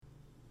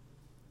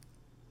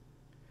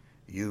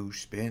You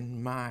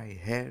spin my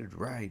head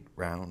right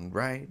round,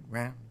 right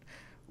round.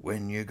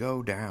 When you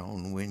go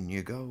down, when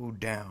you go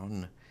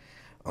down.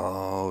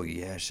 Oh,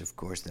 yes, of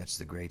course, that's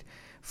the great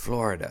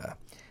Florida,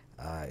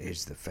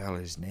 is the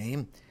fella's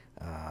name.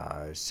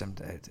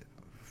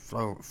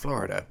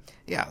 Florida.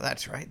 Yeah,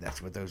 that's right.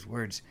 That's what those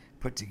words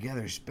put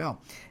together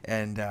spell.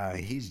 And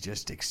he's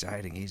just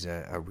exciting. He's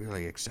a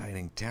really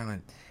exciting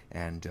talent.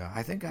 And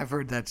I think I've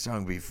heard that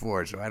song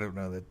before, so I don't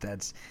know that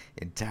that's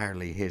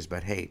entirely his.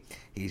 But hey,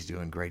 he's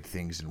doing great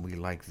things, and we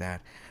like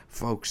that.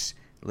 Folks,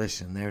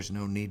 listen, there's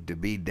no need to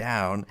be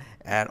down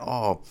at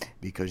all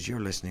because you're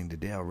listening to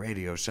Dale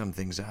Radio, some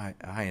things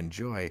I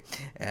enjoy.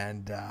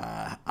 And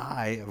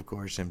I, of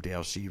course, am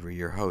Dale Seaver,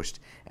 your host.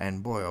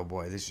 And boy, oh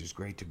boy, this is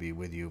great to be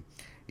with you.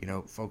 You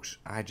know, folks,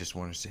 I just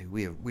want to say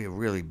we have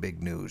really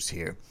big news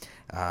here.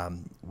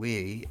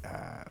 We,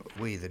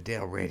 the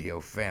Dale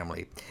Radio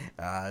family,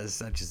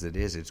 such as it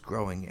is, it's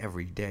growing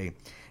every day,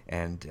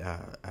 and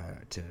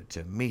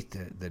to meet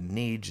the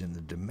needs and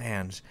the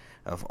demands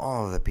of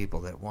all of the people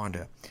that want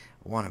to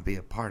be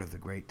a part of the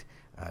great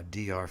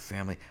DR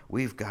family.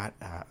 We've got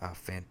a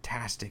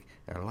fantastic,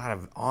 a lot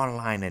of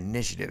online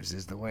initiatives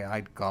is the way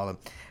I'd call them.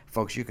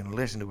 Folks, you can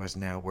listen to us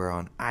now. We're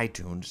on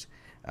iTunes.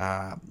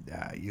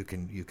 You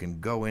can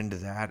go into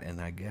that,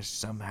 and I guess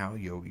somehow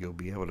you'll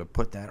be able to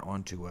put that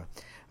onto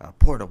a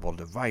portable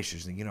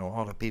devices. You know,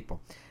 all the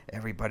people,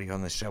 everybody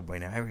on the subway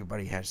now,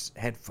 everybody has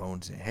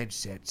headphones and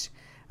headsets.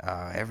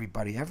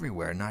 Everybody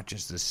everywhere, not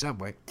just the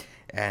subway,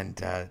 and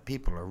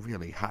people are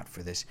really hot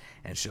for this.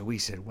 And so we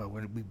said, well,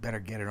 we better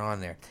get it on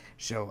there.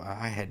 So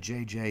I had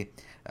JJ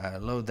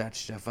load that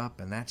stuff up,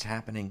 and that's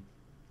happening.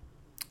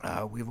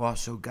 We've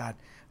also got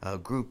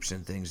groups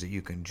and things that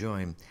you can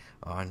join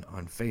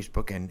on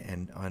Facebook,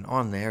 and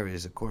on there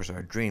is, of course,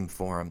 our Dream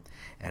Forum.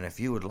 And if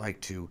you would like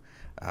to,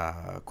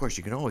 of course,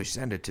 you can always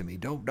send it to me.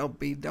 Don't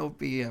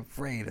be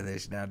afraid of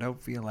this now.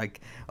 Don't feel like,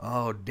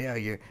 oh, Dale,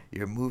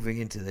 you're moving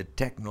into the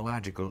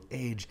technological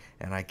age,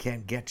 and I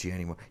can't get to you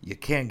anymore. You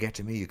can get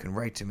to me. You can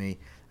write to me,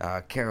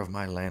 care of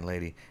my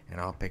landlady,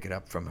 and I'll pick it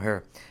up from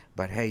her.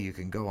 But hey, you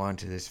can go on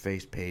to this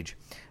Facebook.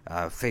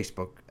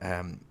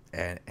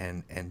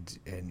 And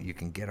you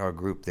can get our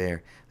group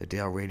there, the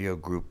Dale Radio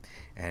group,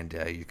 and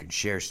you can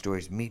share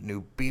stories, meet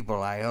new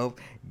people. I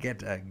hope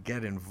get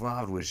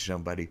involved with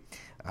somebody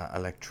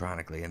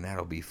electronically, and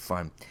that'll be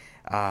fun.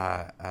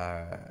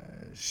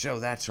 So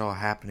that's all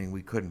happening.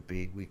 I couldn't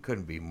be.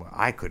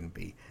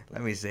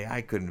 Let me say,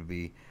 I couldn't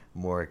be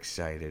more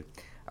excited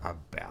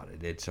about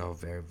it. It's all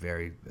very,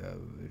 very.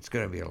 It's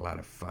going to be a lot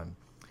of fun.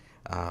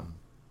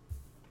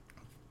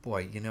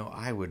 Boy, you know,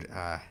 I would.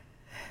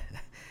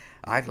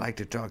 I'd like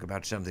to talk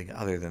about something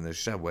other than the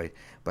subway,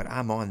 but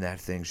I'm on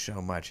that thing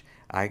so much.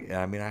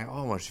 I mean, I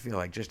almost feel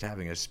like just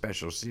having a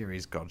special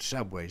series called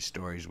Subway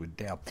Stories with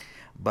Dale.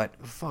 But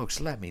folks,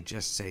 let me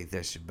just say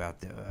this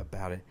about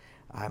it.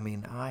 I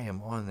mean, I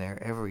am on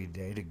there every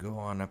day to go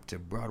on up to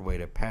Broadway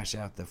to pass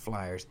out the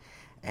flyers,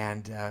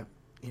 and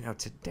you know,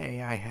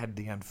 today I had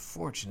the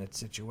unfortunate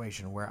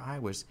situation where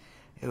it was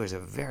a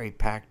very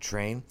packed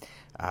train,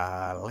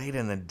 late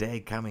in the day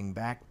coming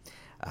back.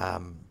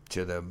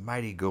 To the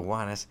mighty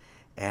Gowanus,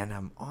 and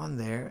I'm on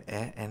there,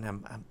 and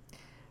I'm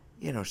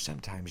you know,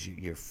 sometimes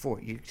you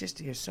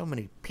there's so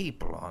many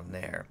people on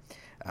there.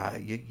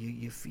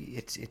 You feel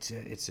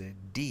it's a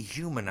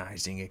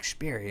dehumanizing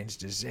experience,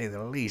 to say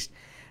the least.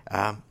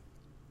 And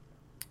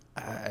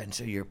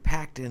so you're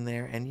packed in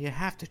there, and you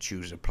have to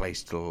choose a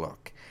place to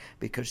look,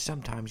 because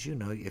sometimes, you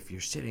know, if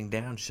you're sitting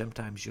down,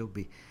 sometimes you'll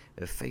be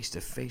face to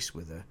face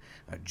with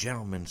a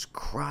gentleman's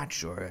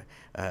crotch, or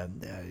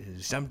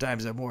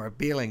sometimes a more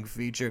appealing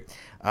feature.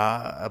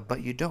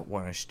 But you don't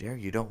want to stare.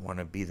 You don't want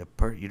to be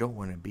you don't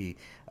want to be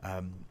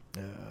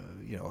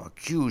you know,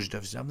 accused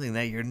of something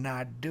that you're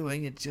not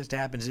doing. It just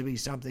happens to be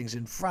something's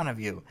in front of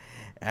you,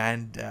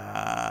 and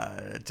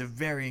to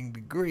varying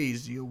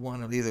degrees, you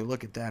want to either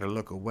look at that or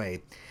look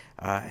away.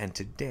 And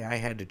today I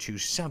had to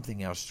choose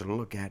something else to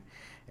look at.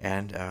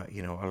 And,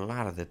 you know, a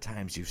lot of the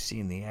times you've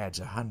seen the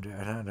ads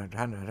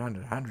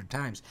 100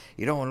 times.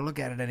 You don't want to look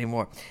at it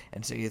anymore.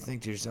 And so you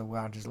think to yourself,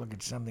 well, I'll just look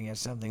at something as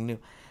something new.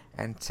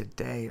 And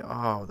today,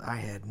 oh, I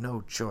had no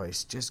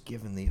choice, just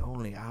given the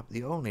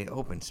only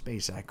open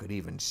space I could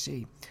even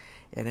see.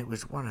 And it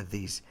was one of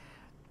these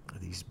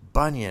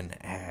bunion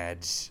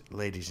ads,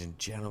 ladies and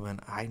gentlemen.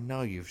 I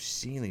know you've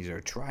seen these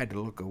or tried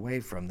to look away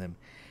from them.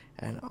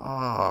 And,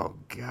 oh,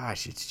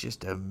 gosh, it's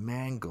just a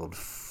mangled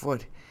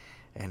foot.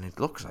 And it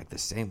looks like the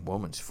same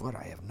woman's foot.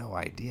 I have no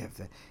idea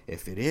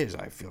if it is.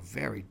 I feel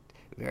very,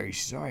 very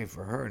sorry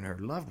for her and her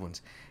loved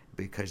ones,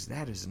 because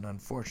that is an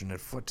unfortunate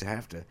foot to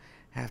have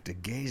to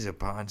gaze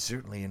upon,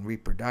 certainly in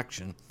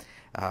reproduction.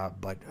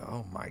 But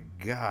oh my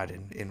God,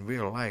 in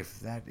real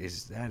life, that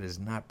is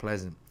not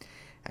pleasant.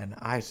 And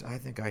I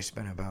think I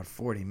spent about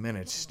 40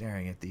 minutes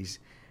staring at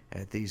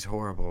these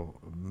horrible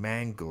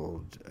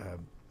mangled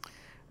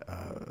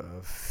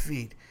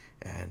feet.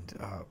 And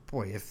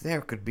boy, if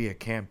there could be a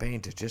campaign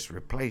to just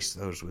replace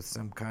those with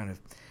some kind of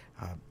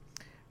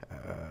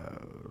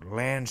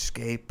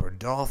landscape or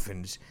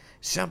dolphins,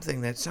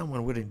 something that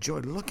someone would enjoy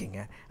looking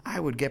at, I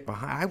would get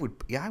behind.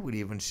 I would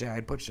even say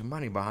I'd put some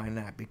money behind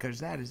that,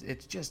 because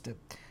it's just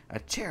a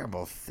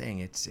terrible thing.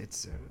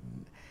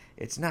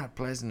 It's not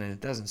pleasant, and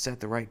it doesn't set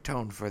the right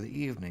tone for the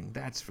evening,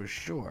 that's for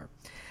sure.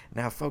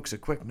 Now, folks, a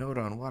quick note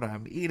on what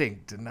I'm eating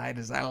tonight,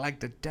 as I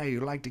like to tell you,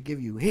 like to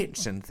give you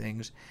hints and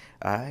things,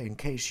 in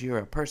case you're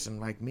a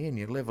person like me and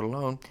you live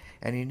alone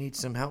and you need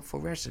some helpful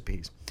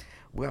recipes.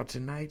 Well,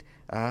 tonight,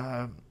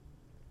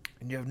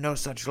 you have no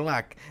such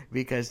luck,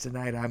 because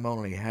tonight I'm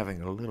only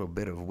having a little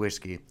bit of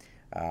whiskey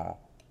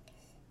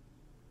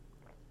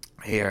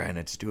here, and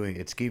it's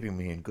keeping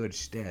me in good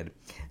stead.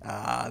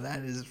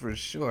 That is for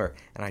sure.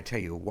 And I tell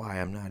you why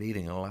I'm not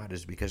eating a lot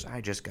is because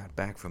I just got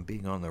back from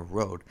being on the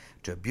road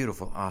to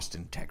beautiful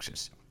Austin,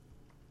 Texas.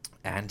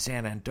 And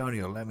San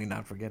Antonio, let me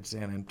not forget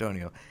San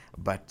Antonio,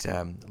 but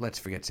let's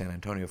forget San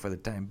Antonio for the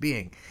time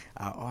being.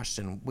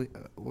 Austin,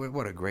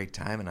 what a great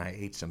time, and I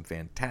ate some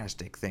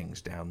fantastic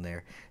things down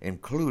there,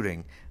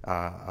 including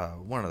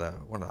one of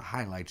the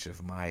highlights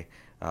of my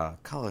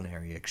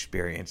culinary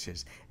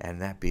experiences, and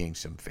that being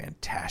some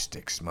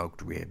fantastic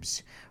smoked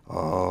ribs.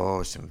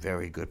 Oh, some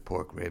very good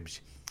pork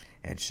ribs,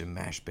 and some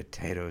mashed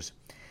potatoes,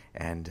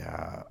 and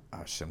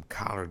some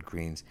collard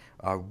greens.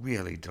 A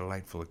really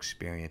delightful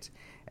experience.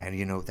 And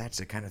that's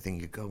the kind of thing,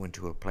 you go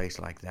into a place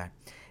like that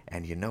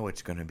and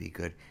it's going to be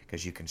good,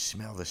 because you can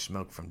smell the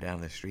smoke from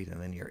down the street,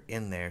 and then you're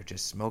in there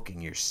just smoking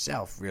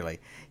yourself, really.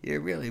 You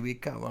really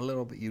become a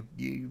little bit, you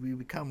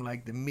become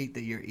like the meat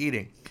that you're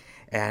eating.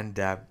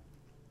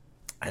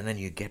 And then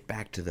you get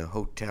back to the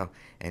hotel,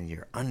 and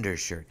your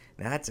undershirt,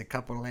 now that's a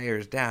couple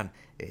layers down,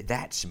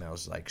 that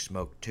smells like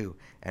smoke too.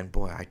 And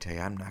boy, I tell you,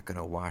 I'm not going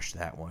to wash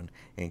that one,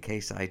 in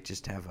case I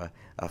just have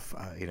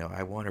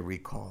I want to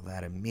recall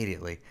that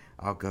immediately.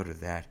 I'll go to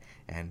that,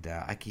 and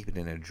I keep it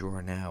in a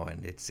drawer now,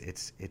 and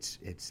it's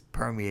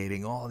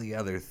permeating all the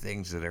other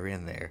things that are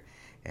in there.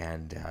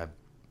 And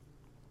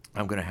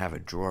I'm going to have a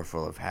drawer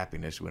full of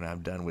happiness when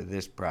I'm done with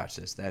this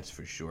process, that's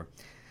for sure.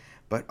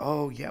 But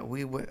oh yeah,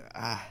 we were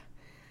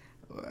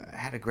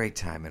had a great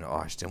time in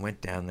Austin.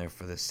 Went down there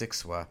for the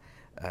SXSW,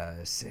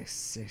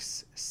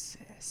 SXSW.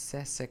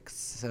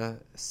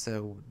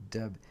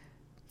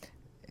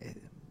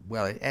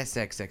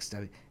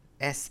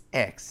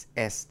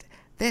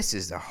 This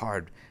is a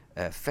hard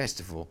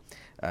festival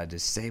to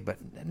say, but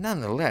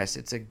nonetheless,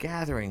 it's a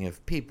gathering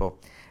of people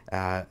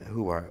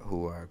who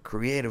are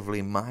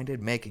creatively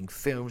minded, making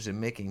films and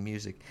making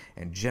music,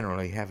 and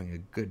generally having a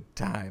good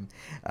time.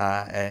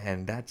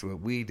 And that's what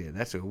we did.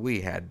 That's what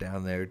we had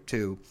down there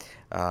too.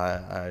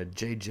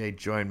 JJ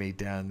joined me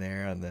down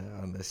there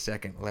on the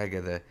second leg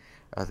of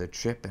the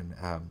trip, and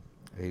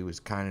he was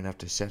kind enough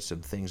to set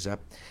some things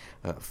up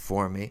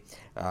for me.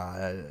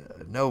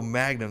 No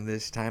Magnum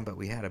this time, but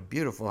we had a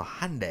beautiful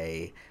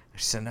Hyundai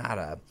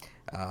Sonata,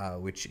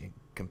 which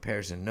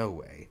compares in no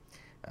way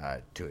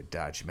to a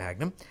Dodge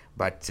Magnum,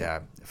 but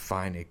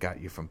fine, it got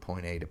you from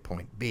point A to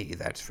point B,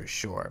 that's for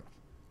sure.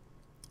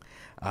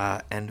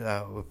 And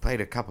we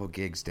played a couple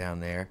gigs down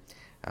there,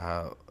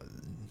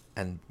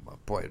 and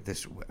boy,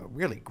 this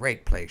really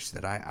great place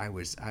that I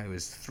was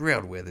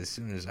thrilled with as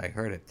soon as I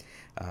heard it,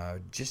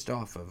 just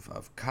off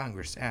of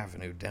Congress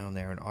Avenue down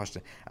there in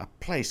Austin, a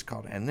place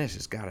called, and this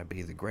has got to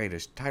be the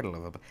greatest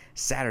title of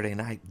Saturday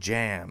Night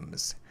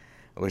Jams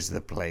was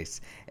the place.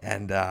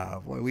 And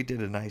boy, I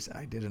did a nice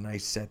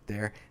set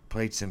there,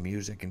 played some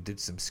music and did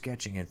some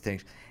sketching and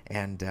things.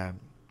 And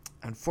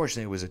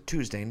unfortunately, it was a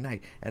Tuesday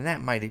night, and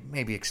that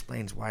maybe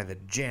explains why the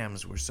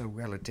jams were so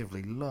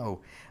relatively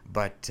low.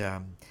 But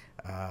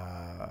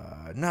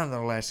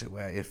nonetheless,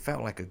 it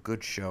felt like a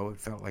good show.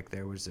 It felt like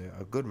there was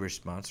a good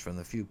response from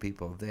the few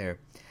people there.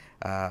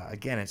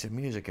 Again, it's a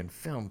music and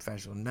film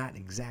festival, not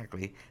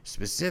exactly,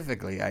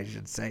 specifically, I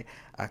should say,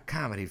 a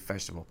comedy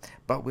festival.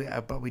 But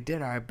we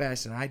did our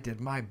best, and I did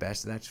my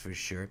best, that's for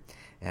sure.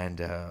 And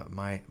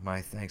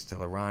my thanks to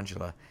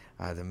LaRangela,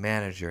 the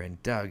manager,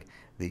 and Doug,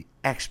 the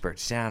expert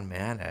sound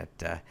man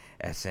at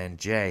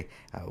SNJ.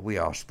 We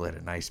all split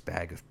a nice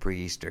bag of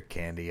pre-Easter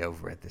candy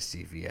over at the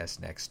CVS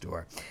next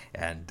door.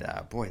 And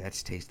boy,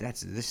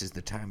 this is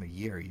the time of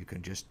year you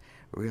can just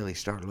really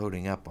start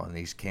loading up on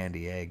these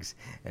candy eggs,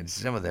 and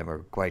some of them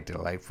are quite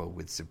delightful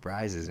with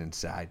surprises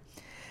inside.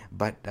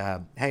 But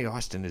hey,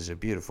 Austin is a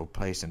beautiful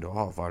place, and to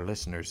all of our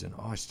listeners in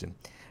Austin,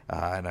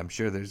 and I'm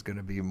sure there's going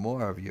to be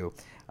more of you,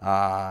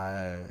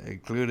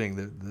 including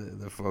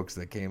the folks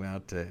that came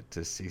out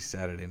to see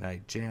Saturday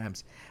Night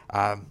Jams.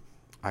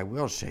 I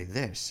will say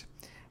this.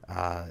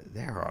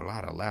 There are a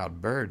lot of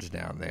loud birds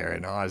down there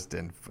in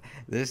Austin.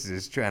 This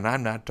is true, and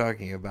I'm not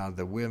talking about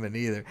the women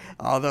either,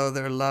 although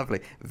they're lovely.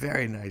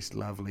 Very nice,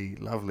 lovely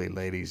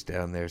ladies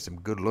down there,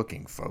 some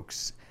good-looking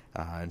folks,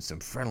 and some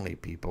friendly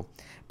people.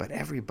 But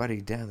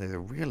everybody down there, they're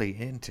really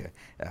into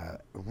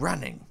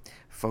running.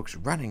 Folks,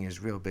 running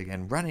is real big,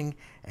 and running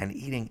and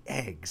eating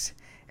eggs.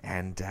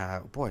 And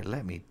boy,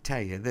 let me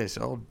tell you this,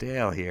 old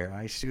Dale here,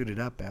 I suited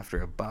up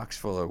after a box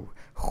full of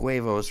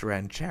huevos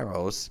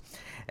rancheros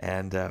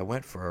and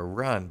went for a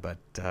run, but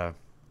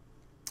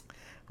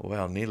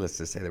Well, needless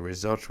to say, the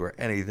results were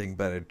anything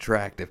but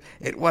attractive.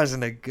 It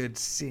wasn't a good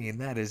scene.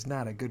 That is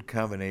not a good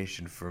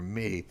combination for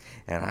me,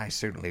 and I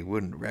certainly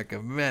wouldn't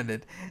recommend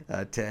it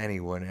to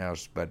anyone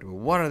else. But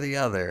one or the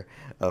other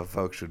of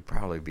folks would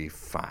probably be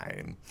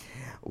fine.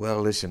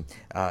 Well, listen,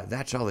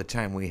 that's all the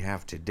time we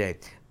have today.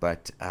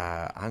 But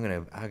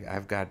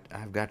I've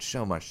got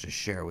so much to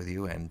share with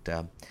you, and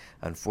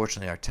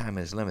unfortunately, our time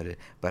is limited.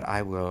 But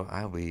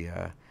I'll be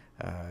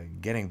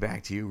getting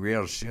back to you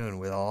real soon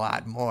with a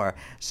lot more.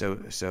 So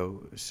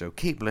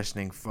keep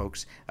listening,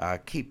 folks.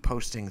 Keep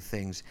posting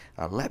things.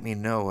 Let me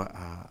know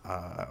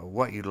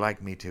what you'd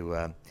like me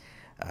to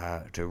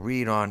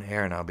read on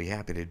air, and I'll be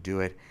happy to do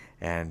it.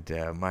 And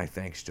my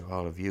thanks to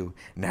all of you.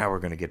 Now we're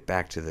going to get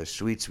back to the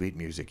sweet, sweet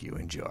music you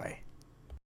enjoy.